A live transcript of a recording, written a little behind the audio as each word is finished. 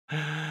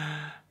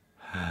Hi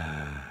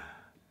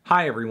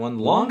everyone,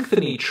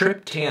 Longthony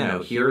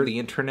Triptano here, the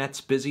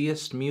internet's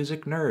busiest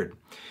music nerd.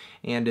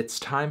 And it's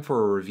time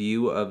for a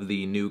review of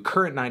the new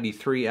Current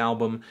 93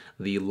 album,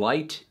 The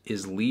Light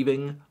Is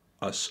Leaving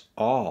Us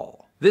All.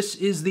 This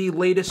is the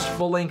latest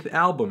full-length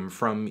album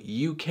from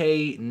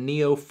UK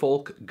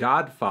neo-folk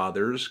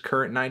godfathers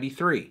Current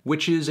 93,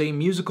 which is a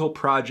musical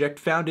project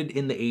founded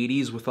in the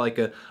 80s with like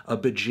a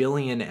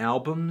bajillion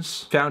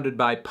albums, founded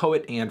by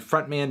poet and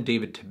frontman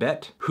David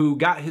Tibet, who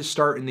got his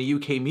start in the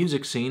UK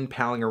music scene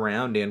palling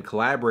around and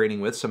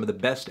collaborating with some of the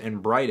best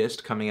and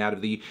brightest coming out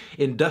of the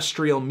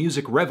industrial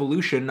music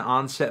revolution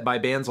onset by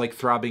bands like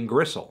Throbbing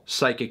Gristle,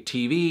 Psychic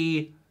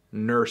TV,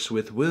 Nurse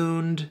with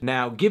Wound.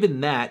 Now, given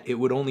that, it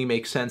would only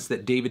make sense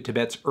that David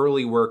Tibet's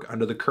early work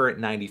under the Current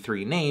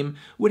 93 name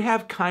would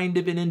have kind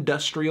of an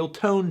industrial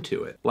tone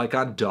to it, like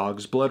on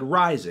Dog's Blood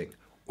Rising,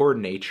 or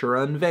Nature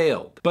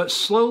Unveiled. But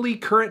slowly,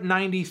 Current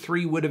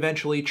 93 would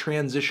eventually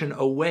transition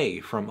away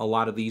from a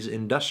lot of these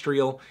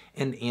industrial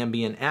and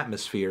ambient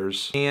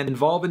atmospheres and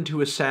evolve into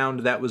a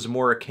sound that was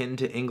more akin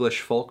to English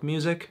folk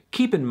music.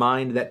 Keep in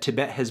mind that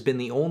Tibet has been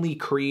the only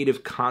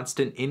creative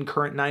constant in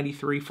Current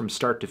 93 from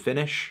start to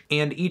finish,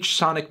 and each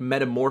sonic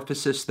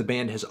metamorphosis the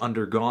band has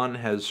undergone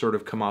has sort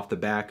of come off the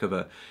back of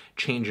a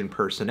change in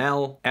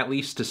personnel, at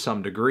least to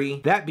some degree.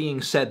 That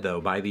being said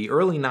though, by the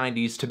early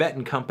 90s, Tibet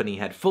and company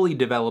had fully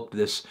developed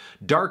this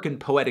dark and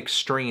poetic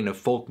strain of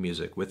folk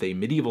music with a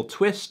medieval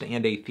twist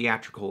and a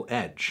theatrical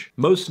edge.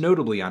 Most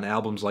notably on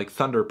albums like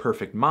Thunder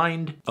Perfect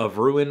Mind, Of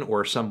Ruin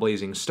or Some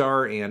Blazing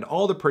Star, and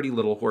All the Pretty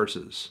Little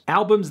Horses.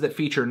 Albums that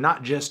feature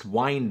not just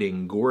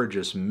winding,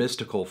 gorgeous,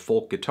 mystical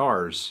folk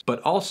guitars,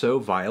 but also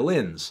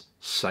violins,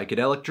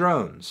 psychedelic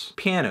drones,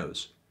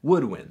 pianos,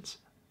 woodwinds,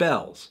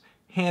 bells,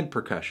 hand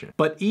percussion.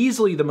 But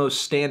easily the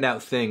most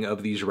standout thing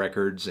of these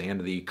records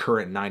and the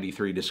Current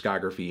 93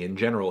 discography in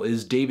general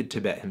is David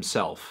Tibet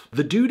himself.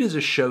 The dude is a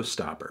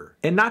showstopper,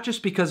 and not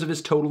just because of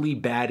his totally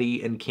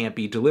batty and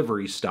campy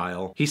delivery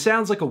style. He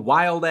sounds like a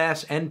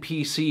wild-ass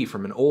NPC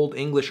from an old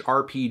English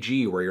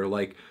RPG where you're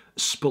like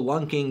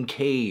spelunking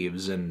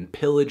caves and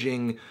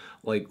pillaging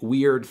like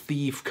weird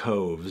thief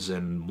coves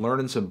and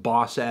learning some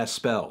boss-ass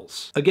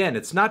spells. Again,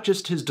 it's not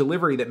just his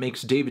delivery that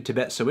makes David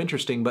Tibet so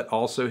interesting, but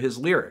also his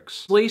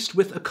lyrics. Laced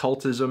with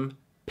occultism,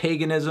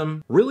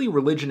 paganism, really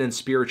religion and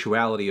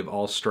spirituality of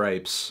all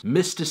stripes,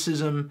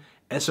 mysticism,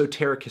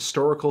 esoteric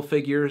historical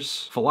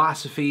figures,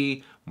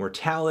 philosophy,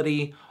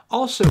 mortality,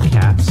 also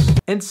cats.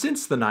 And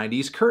since the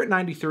 90s, Current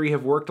 93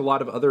 have worked a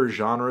lot of other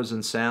genres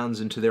and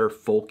sounds into their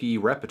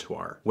folky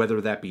repertoire,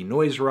 whether that be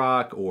noise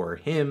rock, or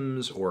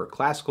hymns, or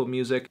classical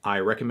music. I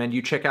recommend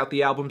you check out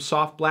the album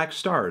Soft Black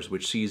Stars,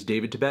 which sees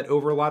David Tibet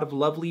over a lot of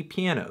lovely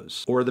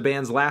pianos, or the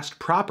band's last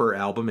proper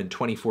album in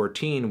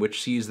 2014,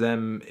 which sees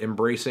them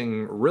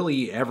embracing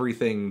really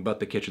everything but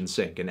the kitchen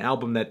sink, an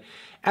album that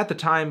at the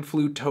time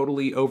flew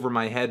totally over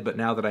my head, but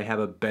now that I have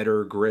a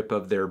better grip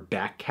of their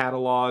back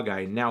catalog,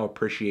 I now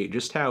appreciate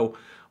just how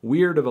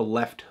weird of a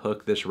left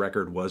hook this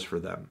record was for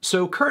them.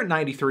 So Current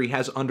 93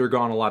 has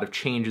undergone a lot of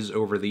changes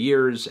over the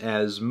years,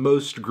 as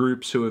most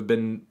groups who have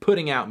been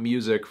putting out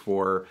music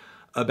for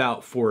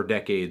about 4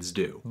 decades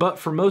do. But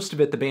for most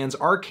of it, the band's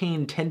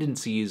arcane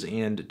tendencies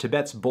and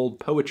Tibet's bold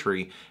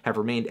poetry have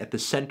remained at the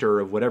center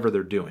of whatever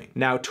they're doing.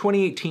 Now,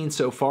 2018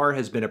 so far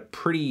has been a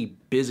pretty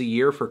busy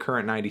year for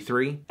Current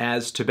 93,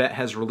 as Tibet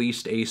has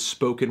released a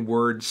spoken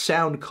word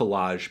sound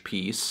collage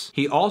piece.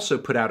 He also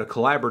put out a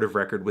collaborative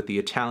record with the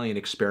Italian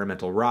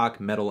experimental rock,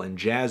 metal, and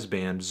jazz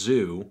band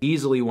Zoo,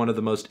 easily one of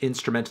the most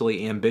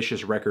instrumentally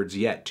ambitious records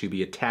yet to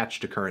be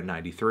attached to Current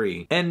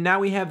 93. And now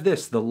we have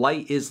this, The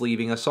Light Is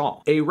Leaving Us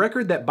All, a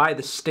record that by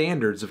the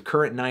standards of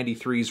Current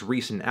 93's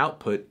recent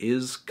output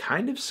is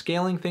kind of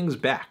scaling things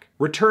back,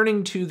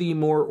 returning to the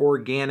more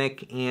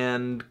organic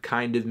and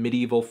kind of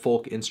medieval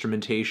folk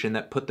instrumentation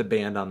that put the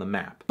band on the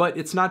map. But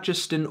it's not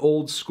just an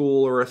old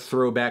school or a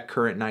throwback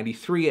Current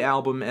 93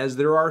 album, as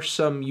there are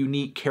some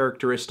unique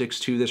characteristics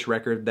to this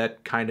record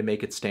that kind of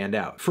make it stand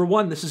out. For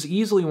one, this is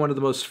easily one of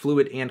the most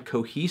fluid and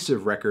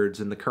cohesive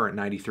records in the Current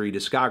 93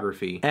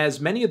 discography,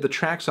 as many of the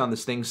tracks on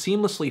this thing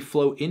seamlessly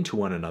flow into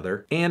one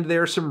another, and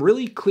there are some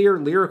really clear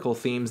lyrical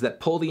themes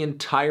that pull the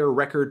entire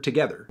record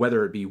together,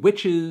 whether it be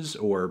witches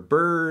or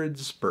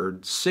birds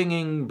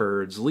singing,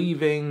 birds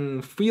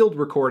leaving, field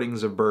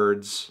recordings of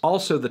birds.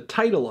 Also, the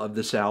title of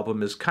this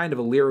album is kind of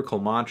a lyrical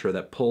mantra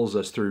that pulls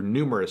us through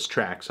numerous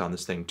tracks on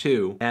this thing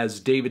too, as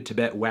David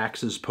Tibet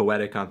waxes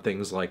poetic on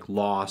things like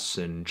loss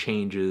and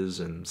changes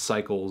and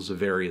cycles of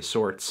various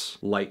sorts,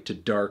 light to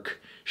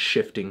dark,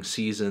 shifting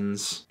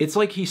seasons. It's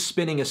like he's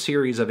spinning a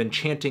series of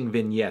enchanting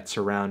vignettes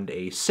around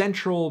a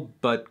central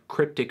but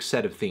cryptic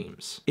set of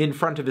themes, in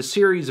front of a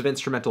series of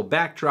instrumental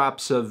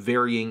backdrops of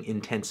varying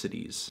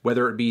intensities,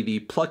 whether it be the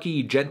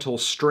plucky, gentle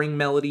string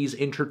melodies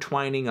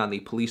intertwining on The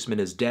Policeman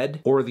Is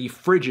Dead, or the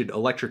frigid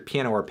electric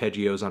piano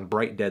arpeggios on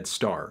Bright Dead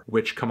Star,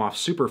 which come off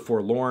super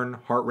forlorn,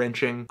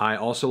 heart-wrenching. I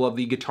also love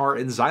the guitar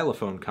and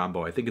xylophone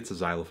combo, I think it's a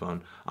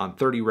xylophone, on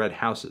 30 Red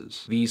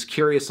Houses. These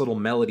curious little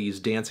melodies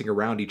dancing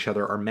around each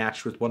other are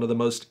matched with one of the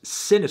most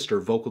sinister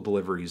vocal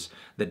deliveries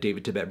that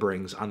David Tibet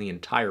brings on the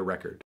entire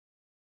record.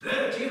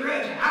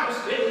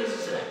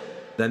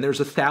 Then there's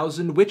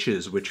 1,000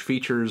 Witches, which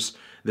features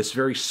this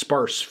very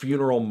sparse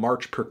funeral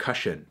march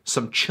percussion,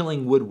 some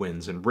chilling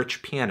woodwinds, and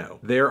rich piano.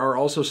 There are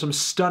also some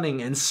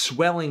stunning and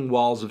swelling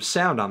walls of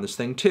sound on this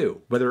thing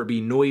too, whether it be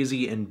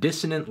noisy and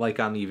dissonant like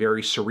on the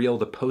very surreal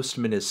The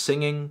Postman is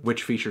Singing,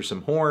 which features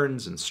some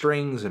horns and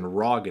strings and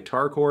raw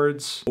guitar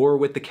chords, or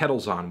with The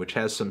Kettle's On, which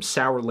has some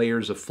sour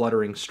layers of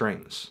fluttering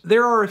strings.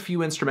 There are a few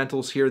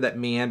instrumentals here that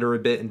meander a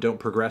bit and don't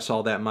progress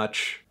all that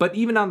much, but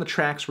even on the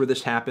tracks where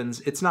this happens,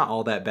 it's not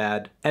all that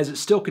bad, as it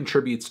still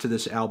contributes to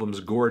this album's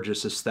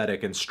gorgeous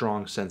aesthetic and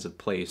strong sense of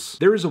place.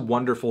 There is a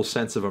wonderful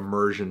sense of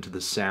immersion to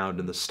the sound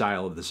and the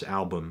style of this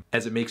album,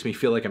 as it makes me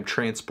feel like I'm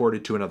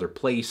transported to another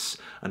place,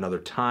 another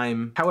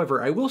time.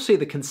 However, I will say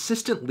the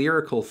consistent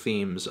lyrical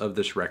themes of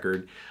this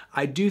record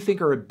I do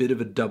think are a bit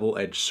of a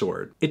double-edged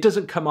sword. It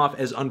doesn't come off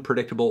as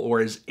unpredictable or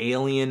as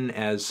alien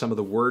as some of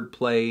the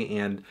wordplay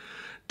and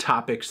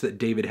topics that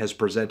David has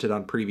presented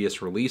on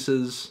previous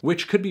releases,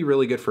 which could be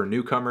really good for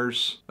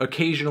newcomers.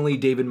 Occasionally,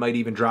 David might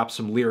even drop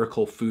some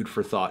lyrical food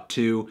for thought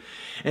too.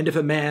 And if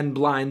a man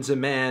blinds a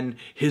man,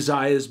 his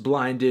eye is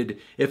blinded.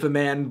 If a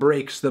man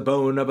breaks the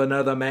bone of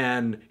another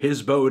man,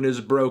 his bone is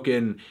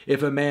broken.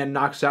 If a man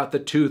knocks out the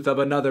tooth of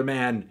another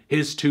man,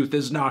 his tooth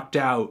is knocked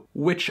out.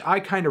 Which I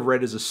kind of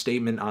read as a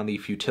statement on the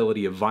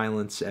futility of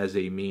violence as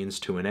a means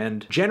to an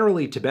end.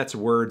 Generally, Tibet's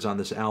words on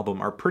this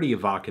album are pretty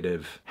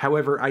evocative.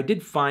 However, I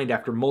did find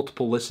after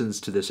multiple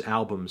listens to this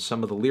album,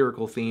 some of the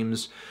lyrical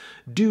themes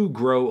do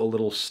grow a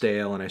little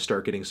stale and I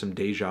start getting some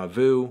deja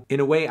vu. In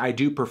a way, I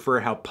do prefer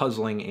how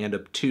puzzling and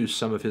obtuse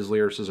some of his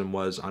lyricism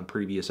was on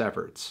previous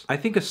efforts. I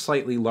think a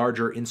slightly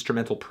larger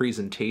instrumental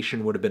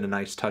presentation would have been a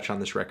nice touch on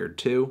this record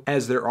too,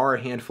 as there are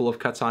a handful of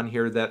cuts on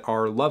here that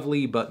are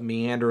lovely but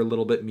meander a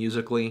little bit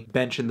musically.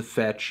 Bench and the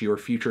Fetch, Your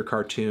Future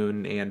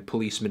Cartoon, and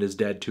Policeman is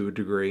Dead to a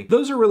degree.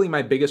 Those are really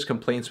my biggest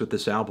complaints with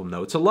this album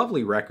though. It's a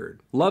lovely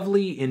record.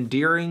 Lovely,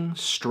 endearing,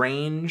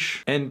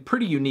 strange, and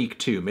pretty unique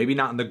too. Maybe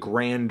not in the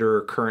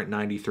grander current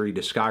 93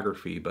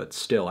 discography, but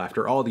still,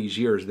 after all these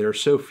years, there are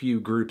so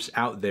few groups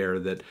out there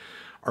that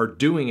are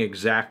doing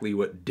exactly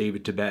what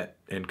David Tibet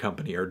and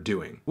company are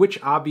doing, which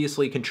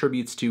obviously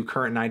contributes to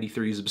current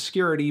 93's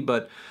obscurity,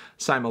 but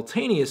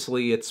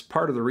simultaneously, it's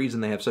part of the reason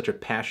they have such a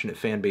passionate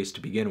fan base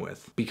to begin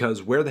with,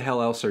 because where the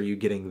hell else are you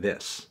getting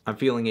this? I'm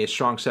feeling a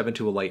strong 7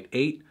 to a light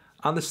 8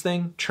 on this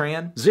thing.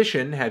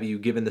 Transition, have you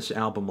given this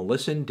album a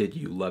listen? Did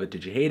you love it?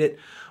 Did you hate it?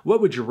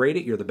 What would you rate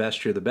it? You're the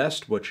best, you're the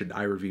best. What should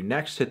I review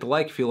next? Hit the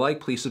like if you like,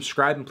 please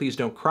subscribe, and please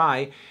don't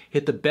cry.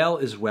 Hit the bell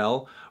as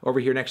well. Over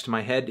here next to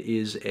my head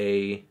is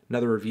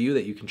another review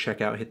that you can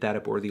check out. Hit that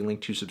up or the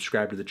link to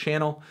subscribe to the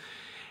channel.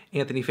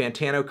 Anthony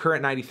Fantano,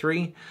 current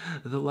 93.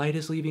 The light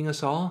is leaving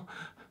us all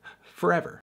forever.